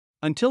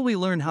Until we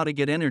learn how to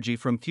get energy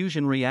from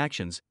fusion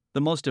reactions,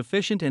 the most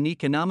efficient and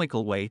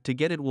economical way to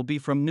get it will be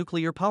from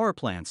nuclear power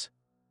plants.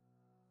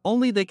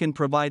 Only they can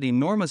provide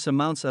enormous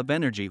amounts of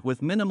energy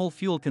with minimal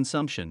fuel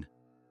consumption.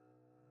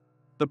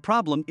 The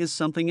problem is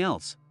something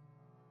else.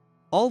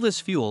 All this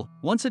fuel,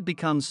 once it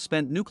becomes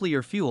spent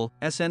nuclear fuel,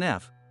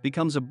 SNF,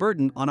 becomes a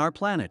burden on our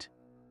planet.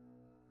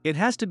 It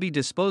has to be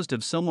disposed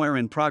of somewhere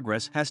and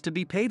progress has to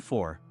be paid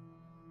for.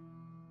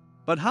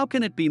 But how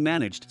can it be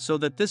managed so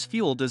that this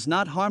fuel does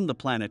not harm the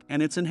planet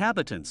and its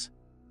inhabitants?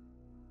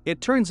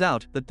 It turns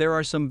out that there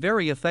are some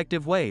very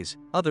effective ways,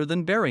 other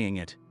than burying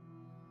it.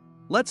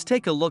 Let's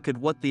take a look at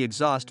what the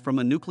exhaust from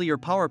a nuclear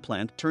power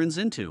plant turns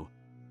into.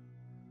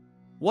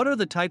 What are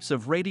the types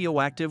of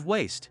radioactive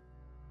waste?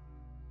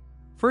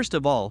 First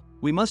of all,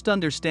 we must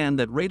understand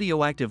that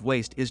radioactive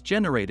waste is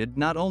generated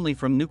not only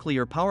from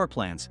nuclear power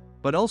plants,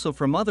 but also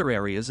from other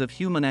areas of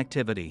human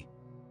activity.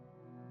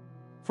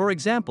 For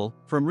example,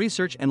 from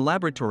research and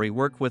laboratory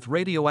work with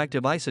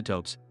radioactive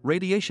isotopes,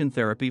 radiation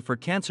therapy for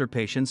cancer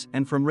patients,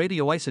 and from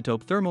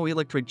radioisotope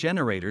thermoelectric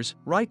generators,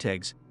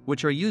 RITEGs,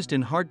 which are used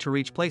in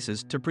hard-to-reach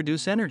places to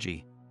produce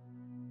energy.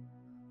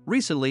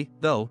 Recently,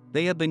 though,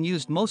 they have been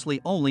used mostly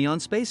only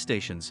on space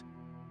stations.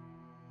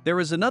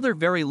 There is another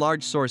very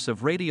large source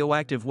of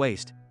radioactive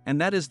waste, and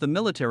that is the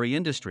military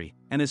industry,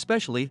 and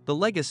especially the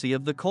legacy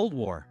of the Cold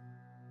War.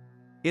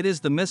 It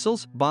is the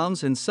missiles,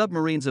 bombs, and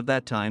submarines of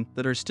that time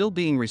that are still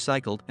being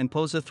recycled and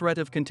pose a threat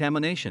of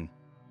contamination.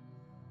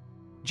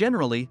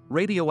 Generally,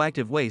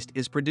 radioactive waste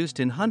is produced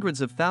in hundreds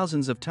of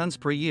thousands of tons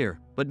per year,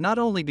 but not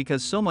only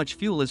because so much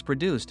fuel is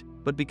produced,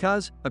 but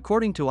because,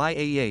 according to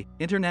IAEA,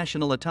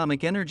 International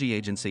Atomic Energy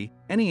Agency,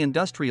 any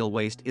industrial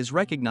waste is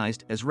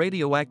recognized as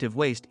radioactive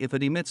waste if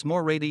it emits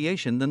more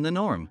radiation than the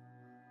norm.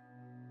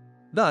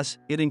 Thus,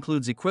 it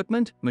includes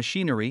equipment,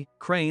 machinery,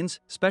 cranes,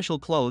 special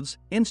clothes,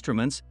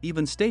 instruments,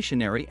 even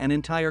stationary and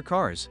entire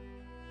cars.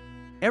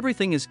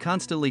 Everything is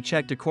constantly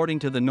checked according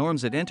to the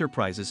norms at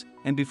enterprises,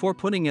 and before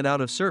putting it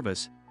out of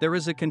service, there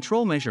is a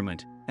control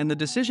measurement, and the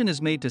decision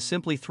is made to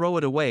simply throw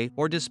it away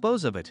or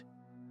dispose of it.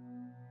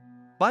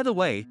 By the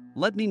way,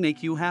 let me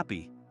make you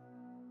happy.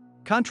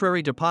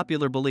 Contrary to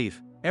popular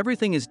belief,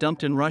 everything is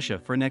dumped in Russia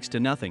for next to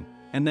nothing,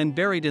 and then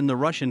buried in the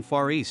Russian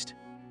Far East.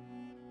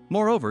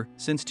 Moreover,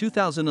 since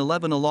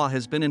 2011 a law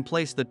has been in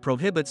place that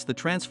prohibits the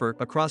transfer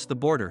across the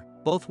border,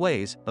 both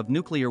ways, of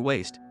nuclear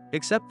waste,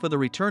 except for the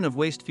return of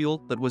waste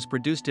fuel that was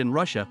produced in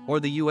Russia or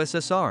the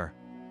USSR.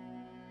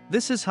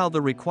 This is how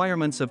the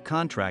requirements of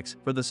contracts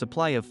for the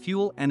supply of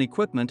fuel and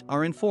equipment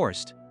are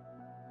enforced.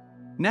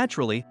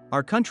 Naturally,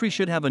 our country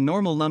should have a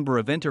normal number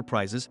of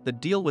enterprises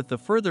that deal with the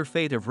further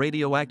fate of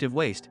radioactive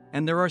waste,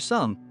 and there are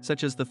some,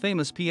 such as the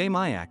famous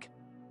PA-MIAC.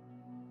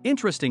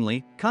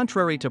 Interestingly,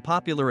 contrary to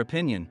popular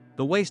opinion,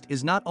 the waste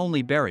is not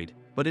only buried,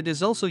 but it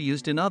is also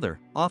used in other,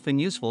 often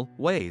useful,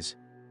 ways.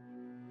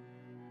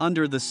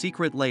 Under the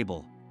secret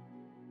label.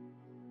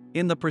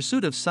 In the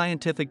pursuit of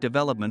scientific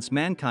developments,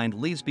 mankind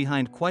leaves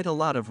behind quite a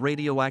lot of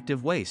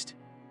radioactive waste.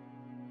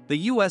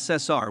 The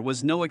USSR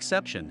was no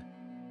exception.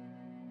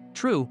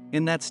 True,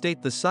 in that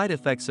state the side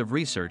effects of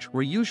research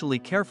were usually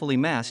carefully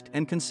masked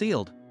and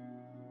concealed.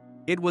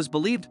 It was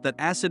believed that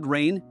acid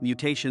rain,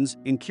 mutations,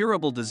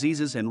 incurable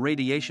diseases and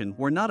radiation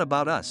were not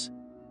about us.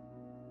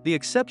 The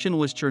exception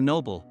was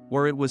Chernobyl,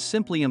 where it was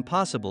simply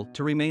impossible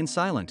to remain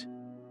silent.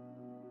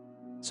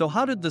 So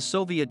how did the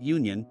Soviet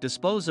Union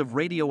dispose of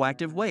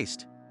radioactive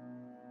waste?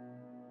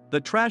 The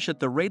trash at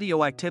the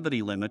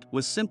radioactivity limit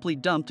was simply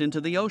dumped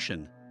into the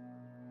ocean.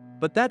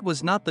 But that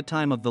was not the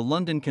time of the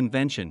London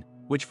Convention,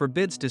 which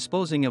forbids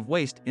disposing of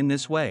waste in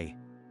this way.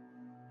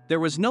 There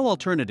was no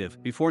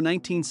alternative before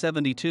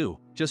 1972,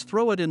 just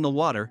throw it in the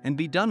water and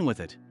be done with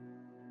it.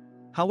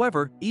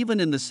 However, even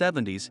in the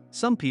 70s,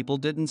 some people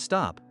didn't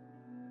stop.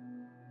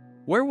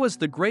 Where was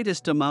the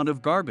greatest amount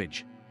of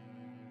garbage?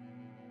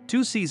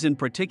 Two seas in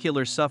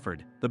particular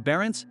suffered, the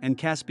Barents and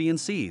Caspian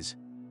Seas.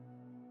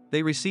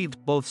 They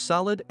received both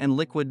solid and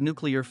liquid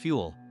nuclear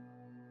fuel.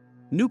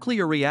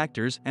 Nuclear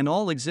reactors and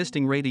all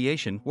existing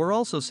radiation were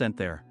also sent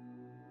there.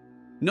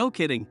 No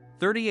kidding,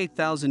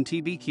 38,000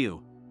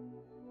 TBq.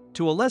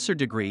 To a lesser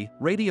degree,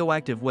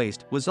 radioactive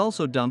waste was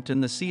also dumped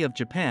in the Sea of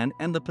Japan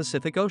and the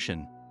Pacific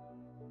Ocean.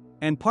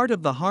 And part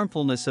of the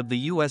harmfulness of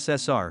the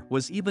USSR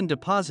was even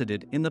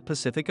deposited in the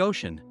Pacific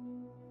Ocean.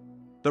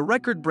 The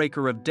record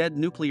breaker of dead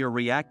nuclear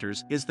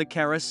reactors is the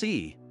Kara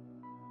Sea.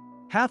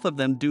 Half of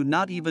them do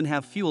not even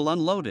have fuel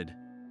unloaded.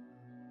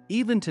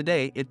 Even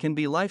today it can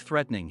be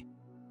life-threatening.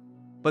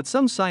 But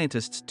some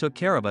scientists took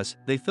care of us,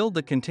 they filled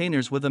the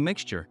containers with a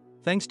mixture,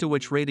 thanks to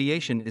which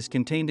radiation is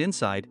contained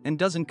inside and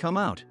doesn't come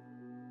out.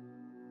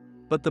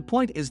 But the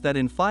point is that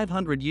in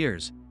 500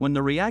 years, when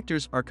the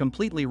reactors are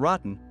completely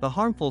rotten, the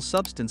harmful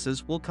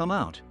substances will come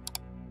out.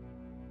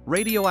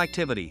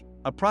 Radioactivity,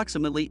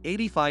 approximately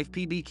 85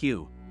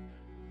 pbq.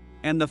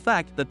 And the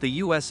fact that the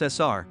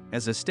USSR,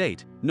 as a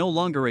state, no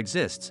longer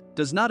exists,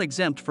 does not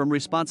exempt from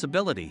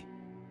responsibility.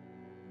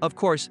 Of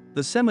course,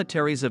 the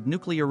cemeteries of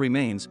nuclear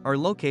remains are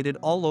located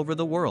all over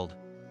the world.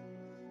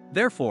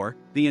 Therefore,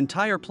 the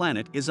entire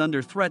planet is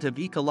under threat of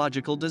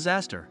ecological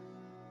disaster.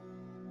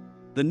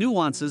 The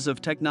nuances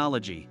of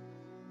technology.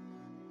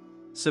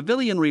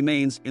 Civilian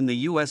remains in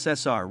the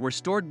USSR were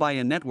stored by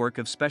a network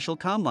of special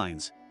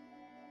combines.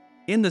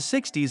 In the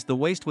 60s, the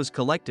waste was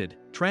collected,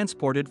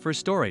 transported for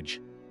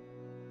storage.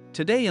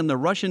 Today in the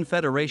Russian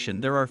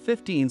Federation there are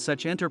 15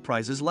 such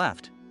enterprises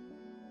left.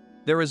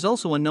 There is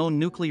also a known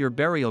nuclear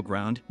burial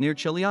ground near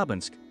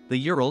Chelyabinsk, the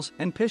Urals,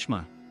 and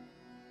Pishma.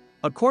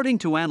 According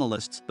to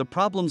analysts, the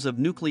problems of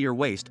nuclear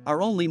waste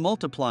are only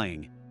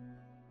multiplying.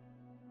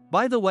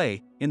 By the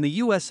way, in the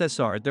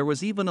USSR there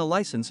was even a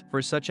license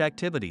for such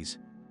activities.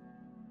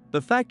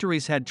 The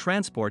factories had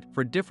transport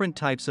for different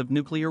types of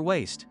nuclear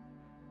waste.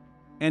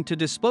 And to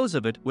dispose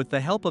of it with the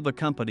help of a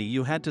company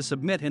you had to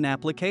submit an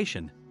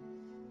application.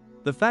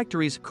 The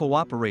factories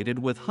cooperated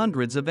with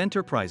hundreds of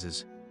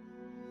enterprises.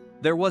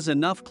 There was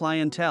enough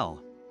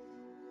clientele.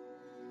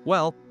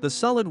 Well, the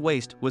solid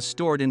waste was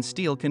stored in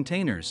steel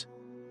containers.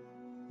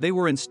 They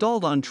were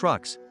installed on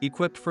trucks,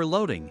 equipped for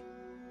loading.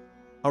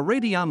 A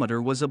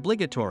radiometer was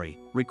obligatory,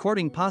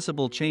 recording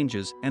possible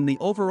changes and the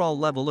overall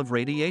level of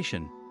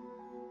radiation.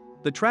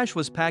 The trash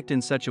was packed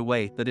in such a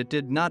way that it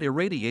did not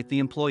irradiate the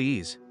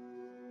employees.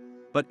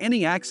 But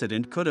any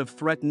accident could have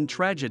threatened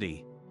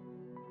tragedy.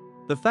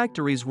 The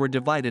factories were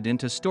divided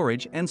into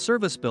storage and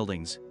service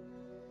buildings.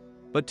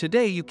 But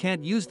today you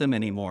can't use them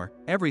anymore,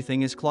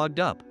 everything is clogged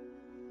up.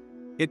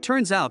 It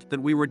turns out that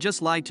we were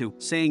just lied to,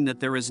 saying that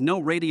there is no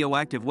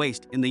radioactive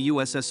waste in the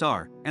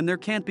USSR, and there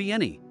can't be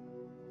any.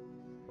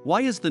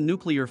 Why is the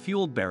nuclear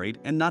fuel buried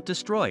and not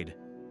destroyed?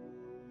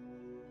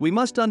 We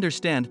must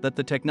understand that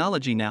the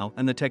technology now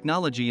and the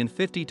technology in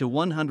 50 to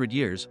 100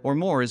 years or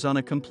more is on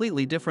a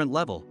completely different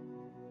level.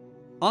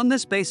 On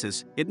this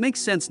basis, it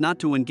makes sense not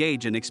to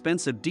engage in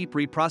expensive deep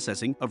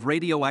reprocessing of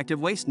radioactive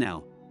waste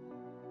now.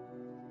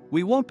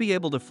 We won't be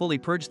able to fully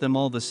purge them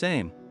all the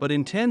same, but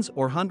in tens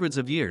or hundreds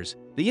of years,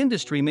 the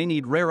industry may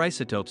need rare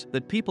isotopes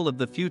that people of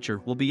the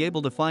future will be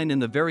able to find in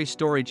the very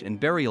storage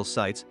and burial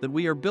sites that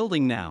we are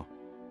building now.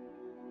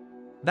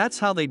 That's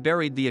how they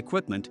buried the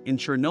equipment in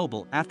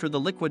Chernobyl after the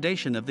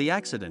liquidation of the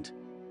accident.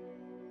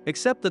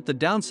 Except that the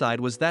downside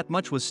was that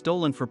much was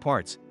stolen for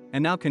parts,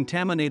 and now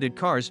contaminated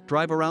cars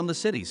drive around the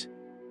cities.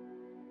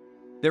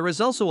 There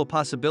is also a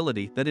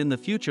possibility that in the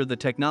future the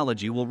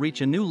technology will reach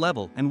a new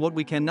level and what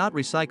we cannot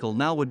recycle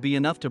now would be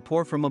enough to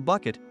pour from a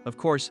bucket, of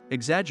course,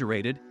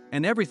 exaggerated,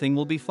 and everything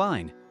will be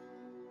fine.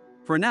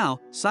 For now,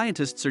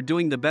 scientists are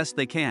doing the best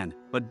they can,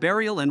 but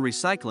burial and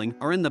recycling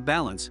are in the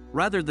balance,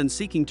 rather than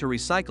seeking to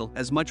recycle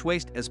as much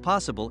waste as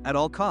possible at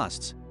all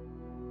costs.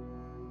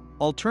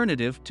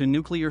 Alternative to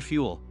nuclear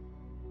fuel.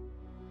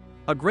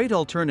 A great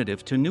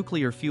alternative to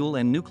nuclear fuel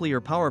and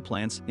nuclear power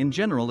plants in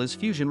general is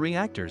fusion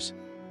reactors.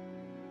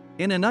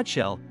 In a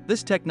nutshell,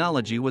 this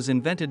technology was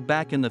invented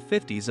back in the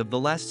 50s of the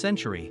last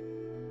century.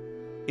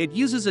 It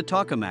uses a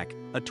tokamak,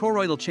 a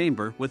toroidal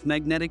chamber with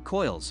magnetic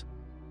coils.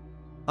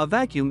 A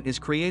vacuum is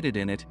created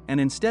in it, and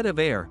instead of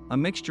air, a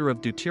mixture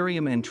of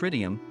deuterium and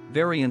tritium,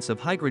 variants of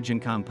hydrogen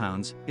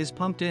compounds, is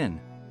pumped in.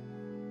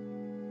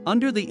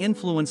 Under the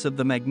influence of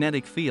the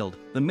magnetic field,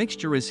 the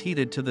mixture is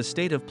heated to the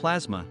state of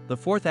plasma, the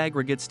fourth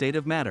aggregate state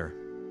of matter.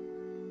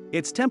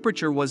 Its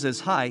temperature was as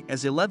high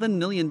as 11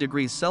 million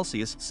degrees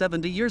Celsius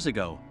 70 years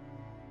ago.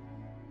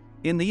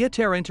 In the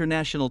ITER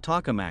International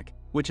Tokamak,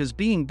 which is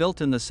being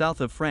built in the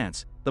south of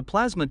France, the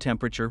plasma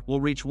temperature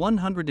will reach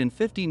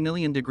 150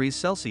 million degrees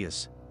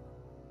Celsius.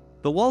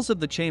 The walls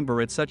of the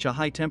chamber at such a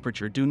high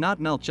temperature do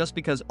not melt just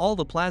because all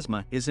the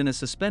plasma is in a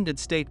suspended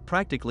state,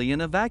 practically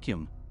in a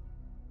vacuum.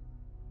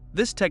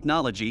 This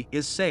technology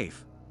is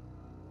safe.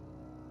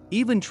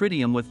 Even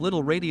tritium with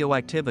little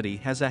radioactivity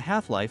has a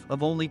half-life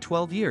of only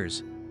 12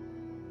 years.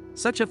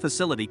 Such a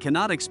facility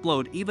cannot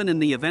explode even in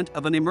the event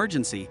of an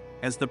emergency,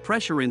 as the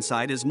pressure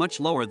inside is much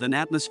lower than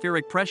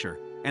atmospheric pressure,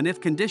 and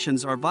if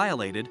conditions are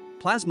violated,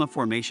 plasma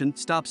formation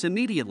stops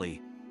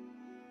immediately.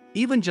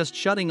 Even just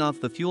shutting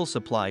off the fuel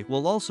supply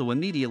will also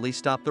immediately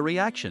stop the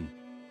reaction.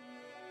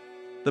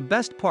 The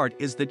best part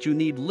is that you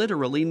need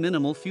literally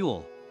minimal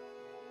fuel.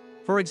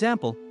 For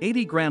example,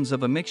 80 grams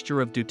of a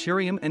mixture of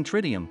deuterium and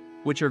tritium,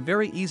 which are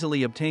very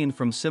easily obtained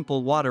from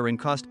simple water and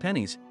cost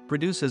pennies,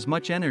 produce as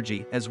much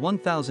energy as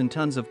 1,000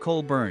 tons of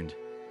coal burned.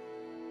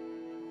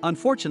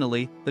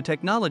 Unfortunately, the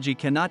technology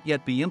cannot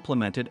yet be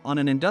implemented on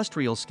an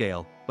industrial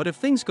scale, but if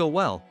things go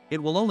well,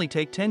 it will only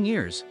take 10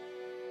 years.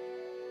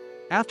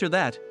 After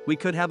that, we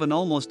could have an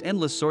almost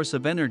endless source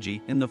of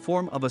energy in the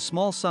form of a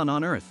small sun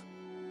on Earth.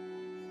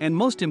 And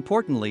most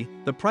importantly,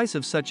 the price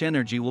of such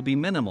energy will be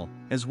minimal,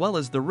 as well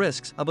as the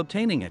risks of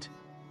obtaining it.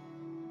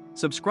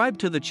 Subscribe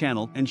to the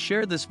channel and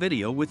share this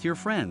video with your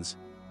friends.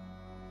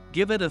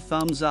 Give it a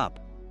thumbs up.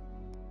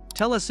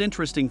 Tell us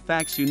interesting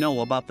facts you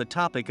know about the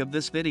topic of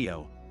this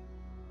video.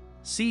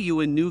 See you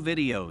in new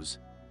videos.